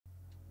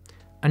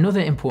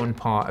Another important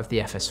part of the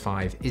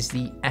FS5 is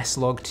the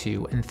S-Log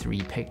 2 and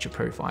 3 picture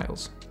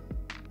profiles.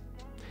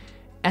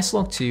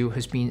 S-Log 2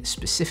 has been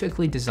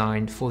specifically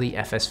designed for the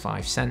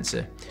FS5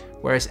 sensor,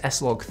 whereas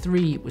S-Log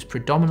 3 was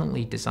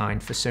predominantly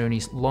designed for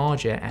Sony's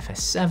larger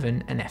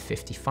FS7 and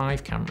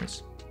f55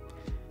 cameras.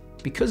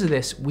 Because of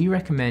this, we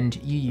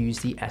recommend you use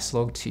the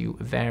S-Log 2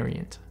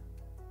 variant.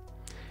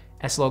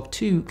 S-Log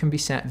 2 can be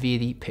set via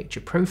the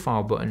Picture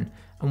Profile button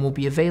and will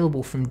be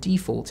available from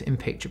default in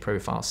Picture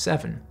Profile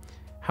 7.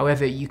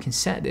 However, you can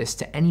set this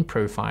to any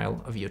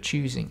profile of your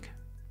choosing.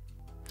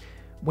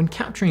 When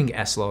capturing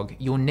S-Log,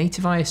 your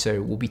native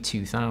ISO will be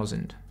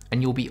 2000,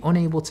 and you'll be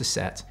unable to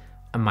set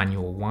a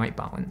manual white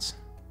balance.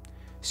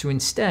 So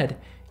instead,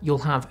 you'll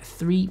have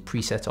 3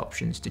 preset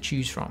options to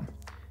choose from: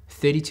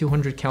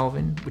 3200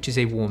 Kelvin, which is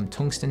a warm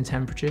tungsten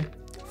temperature,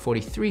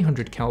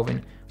 4300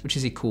 Kelvin, which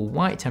is a cool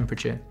white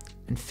temperature,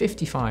 and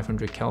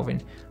 5500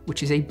 Kelvin,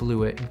 which is a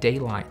bluer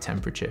daylight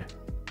temperature.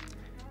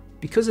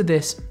 Because of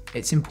this,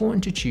 it's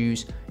important to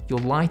choose your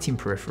lighting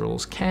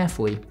peripherals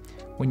carefully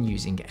when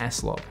using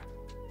S-Log.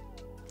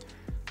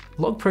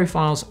 Log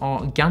profiles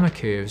are gamma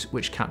curves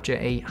which capture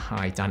a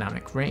high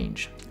dynamic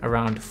range,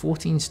 around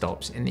 14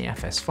 stops in the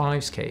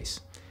FS5's case.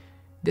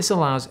 This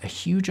allows a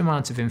huge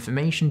amount of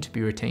information to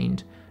be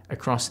retained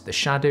across the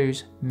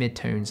shadows,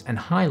 midtones, and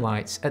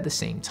highlights at the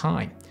same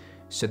time,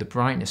 so the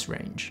brightness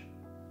range.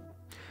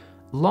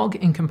 Log,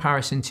 in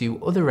comparison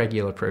to other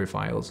regular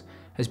profiles,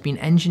 has been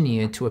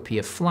engineered to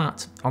appear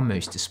flat on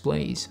most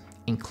displays,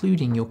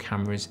 including your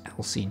camera's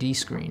LCD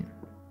screen.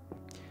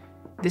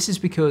 This is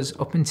because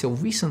up until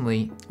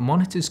recently,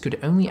 monitors could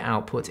only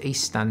output a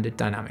standard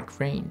dynamic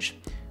range,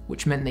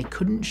 which meant they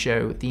couldn't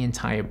show the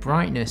entire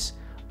brightness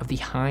of the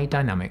high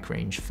dynamic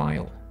range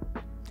file.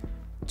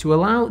 To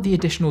allow the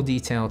additional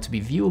detail to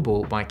be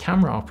viewable by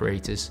camera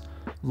operators,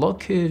 log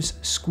curves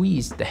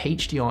squeezed the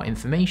HDR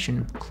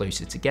information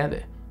closer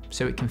together,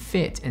 so it can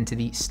fit into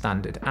the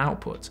standard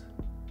output.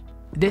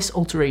 This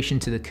alteration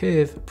to the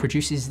curve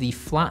produces the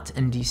flat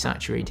and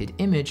desaturated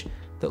image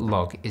that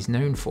log is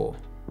known for.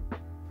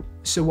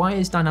 So why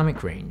is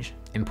dynamic range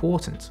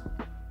important?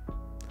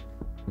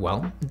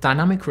 Well,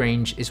 dynamic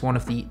range is one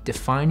of the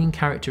defining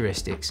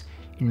characteristics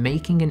in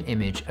making an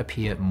image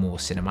appear more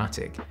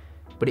cinematic,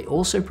 but it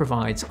also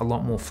provides a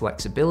lot more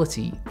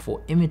flexibility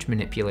for image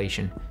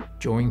manipulation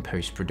during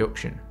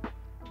post-production.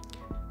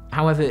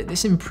 However,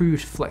 this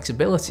improved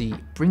flexibility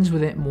brings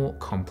with it more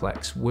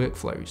complex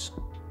workflows.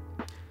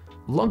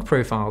 Log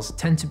profiles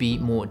tend to be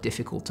more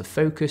difficult to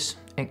focus,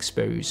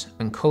 expose,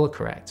 and color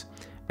correct,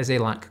 as they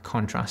lack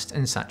contrast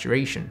and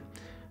saturation,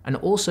 and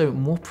also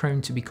more prone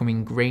to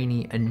becoming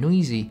grainy and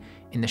noisy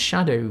in the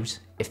shadows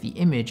if the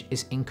image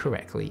is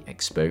incorrectly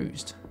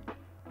exposed.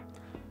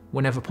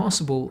 Whenever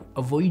possible,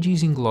 avoid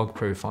using log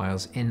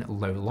profiles in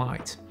low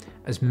light,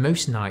 as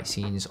most night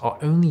scenes are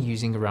only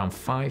using around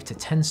 5 to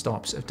 10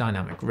 stops of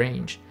dynamic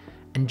range,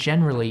 and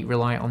generally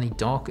rely on the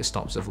darker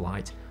stops of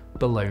light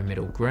below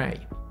middle grey.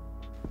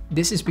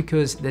 This is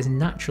because there's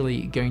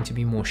naturally going to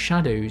be more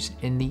shadows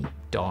in the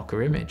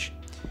darker image.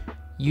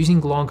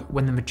 Using log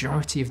when the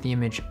majority of the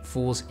image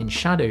falls in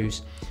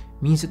shadows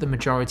means that the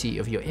majority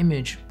of your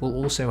image will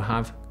also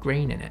have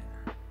grain in it.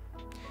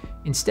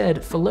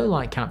 Instead, for low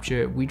light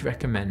capture, we'd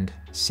recommend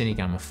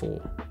Cinegamma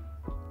 4.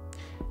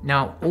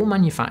 Now, all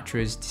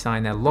manufacturers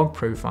design their log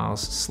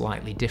profiles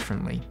slightly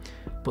differently,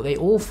 but they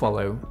all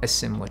follow a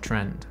similar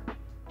trend.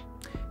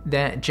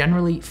 They're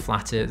generally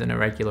flatter than a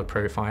regular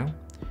profile,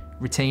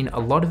 retain a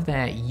lot of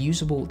their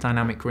usable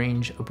dynamic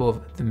range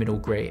above the middle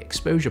grey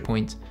exposure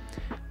point,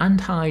 and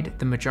hide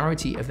the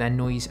majority of their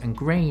noise and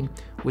grain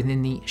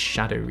within the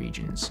shadow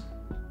regions.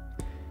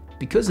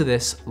 Because of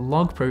this,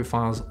 log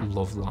profiles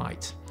love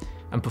light,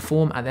 and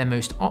perform at their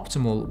most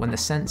optimal when the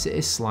sensor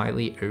is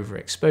slightly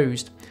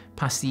overexposed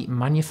past the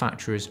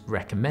manufacturer's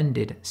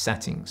recommended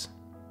settings.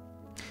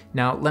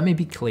 Now, let me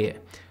be clear,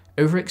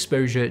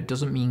 overexposure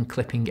doesn't mean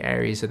clipping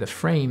areas of the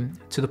frame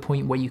to the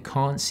point where you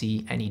can't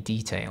see any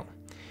detail.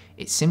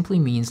 It simply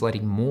means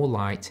letting more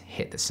light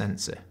hit the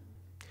sensor.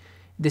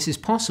 This is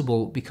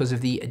possible because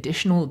of the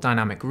additional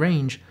dynamic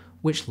range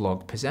which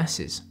log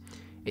possesses.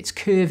 Its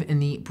curve in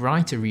the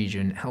brighter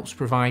region helps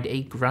provide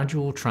a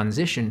gradual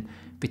transition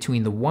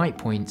between the white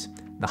point,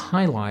 the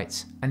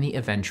highlights, and the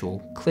eventual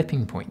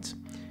clipping point,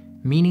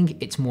 meaning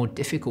it's more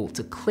difficult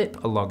to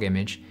clip a log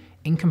image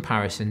in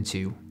comparison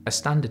to a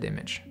standard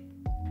image.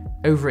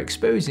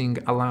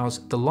 Overexposing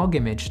allows the log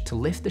image to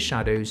lift the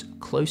shadows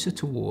closer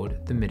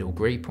toward the middle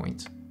grey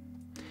point.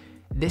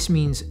 This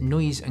means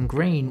noise and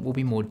grain will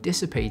be more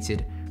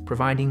dissipated,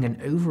 providing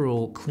an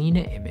overall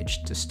cleaner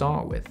image to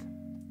start with.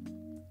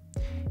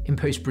 In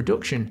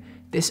post-production,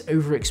 this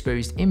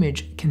overexposed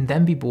image can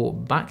then be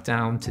brought back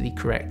down to the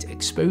correct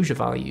exposure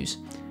values,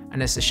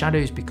 and as the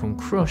shadows become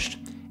crushed,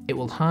 it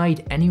will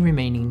hide any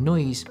remaining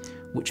noise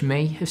which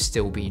may have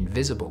still been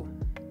visible.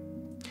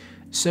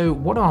 So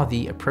what are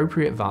the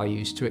appropriate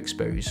values to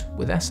expose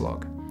with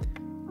S-Log?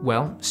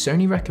 Well,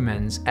 Sony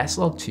recommends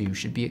S-Log 2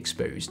 should be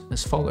exposed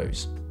as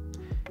follows.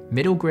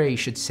 Middle grey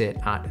should sit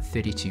at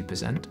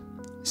 32%,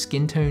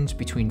 skin tones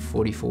between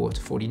 44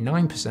 to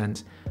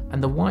 49%,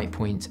 and the white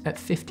point at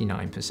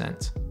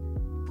 59%.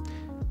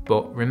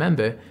 But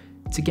remember,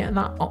 to get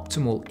that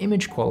optimal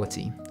image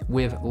quality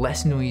with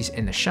less noise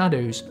in the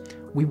shadows,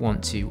 we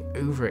want to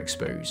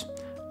overexpose,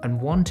 and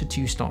 1 to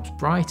 2 stops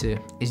brighter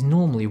is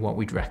normally what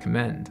we'd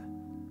recommend.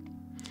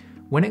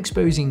 When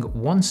exposing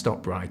 1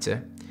 stop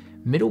brighter,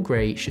 middle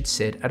grey should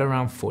sit at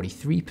around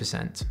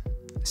 43%,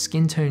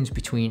 skin tones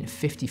between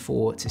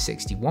 54 to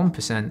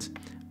 61%,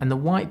 and the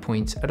white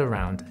point at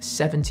around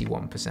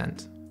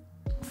 71%.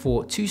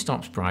 For 2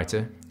 stops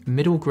brighter,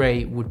 middle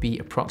grey would be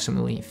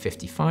approximately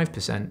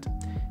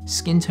 55%,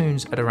 skin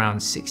tones at around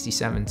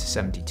 67 to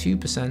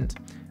 72%,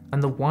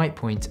 and the white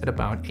point at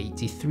about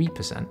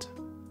 83%.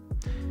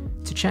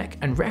 To check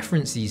and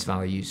reference these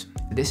values,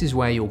 this is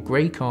where your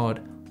grey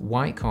card,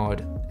 white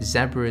card,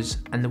 zebras,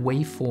 and the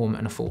waveform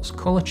and a false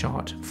color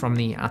chart from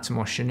the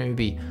Atomos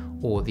Shinobi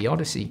or the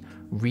Odyssey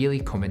really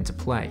come into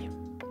play.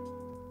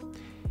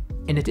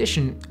 In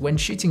addition, when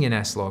shooting in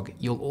S-Log,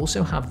 you'll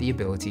also have the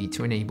ability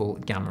to enable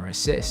Gamma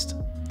Assist.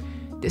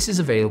 This is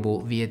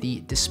available via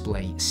the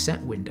Display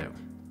Set window.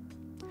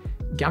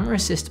 Gamma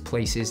Assist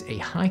places a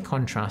high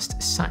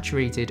contrast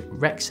saturated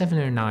Rec.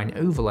 709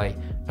 overlay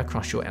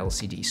across your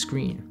LCD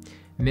screen,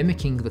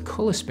 mimicking the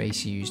color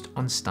space used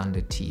on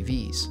standard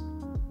TVs.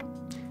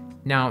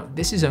 Now,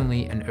 this is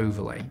only an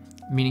overlay,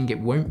 meaning it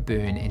won't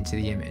burn into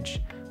the image,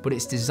 but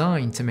it's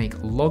designed to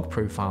make log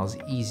profiles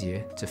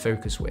easier to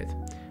focus with,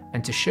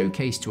 and to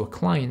showcase to a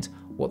client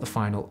what the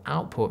final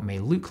output may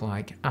look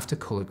like after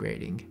color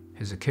grading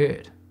has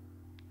occurred.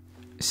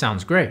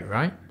 Sounds great,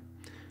 right?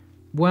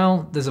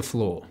 Well, there's a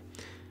flaw.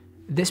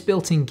 This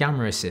built-in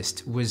Gamma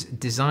Assist was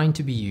designed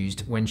to be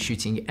used when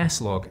shooting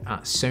S-Log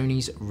at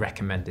Sony's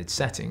recommended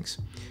settings,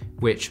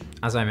 which,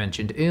 as I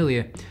mentioned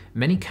earlier,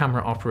 many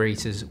camera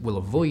operators will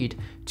avoid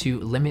to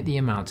limit the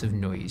amount of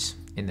noise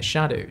in the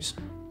shadows.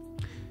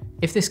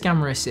 If this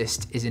Gamma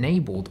Assist is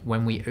enabled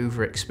when we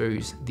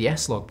overexpose the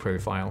S-Log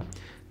profile,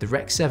 the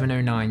Rec.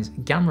 709's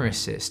Gamma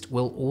Assist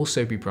will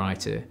also be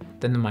brighter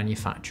than the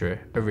manufacturer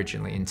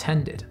originally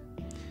intended.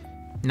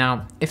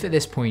 Now, if at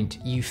this point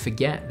you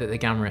forget that the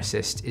Gamma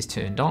Assist is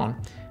turned on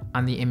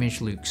and the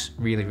image looks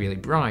really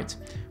bright,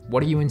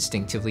 what are you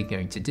instinctively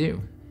going to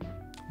do?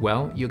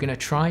 Well, you're going to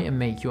try and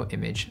make your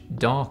image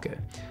darker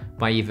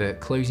by either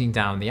closing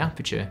down the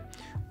aperture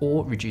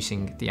or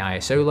reducing the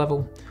ISO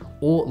level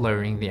or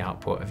lowering the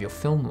output of your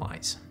film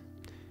lights.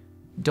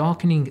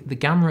 Darkening the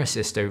Gamma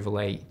Assist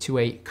overlay to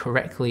a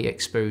correctly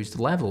exposed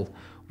level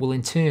will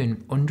in turn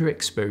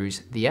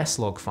underexpose the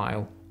S-Log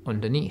file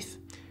underneath,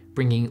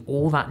 bringing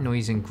all that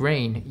noise and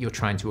grain you're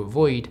trying to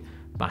avoid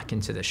back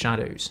into the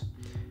shadows.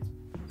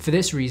 For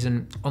this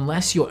reason,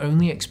 unless you're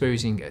only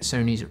exposing at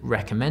Sony's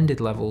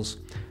recommended levels,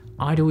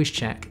 I'd always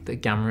check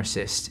that Gamma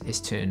Assist is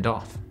turned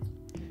off.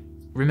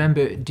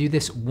 Remember, do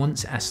this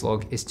once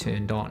S-Log is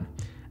turned on,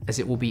 as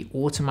it will be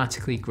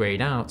automatically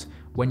grayed out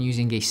when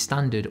using a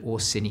standard or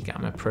Cine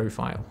Gamma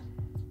profile.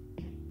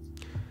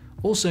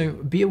 Also,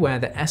 be aware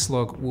that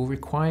S-Log will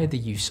require the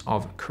use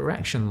of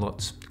correction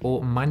LUTs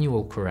or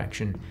manual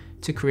correction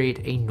to create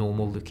a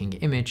normal looking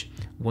image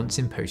once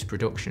in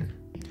post-production.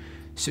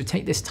 So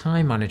take this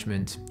time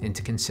management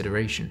into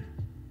consideration.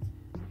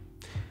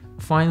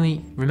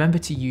 Finally, remember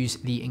to use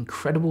the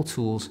incredible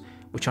tools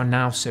which are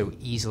now so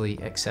easily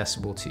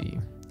accessible to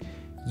you.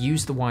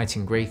 Use the white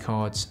and grey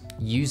cards,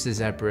 use the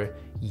zebra,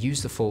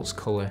 use the false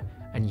color,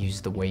 and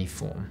use the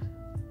waveform.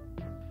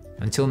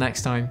 Until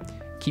next time,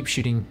 keep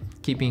shooting,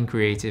 keep being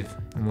creative,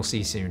 and we'll see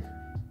you soon.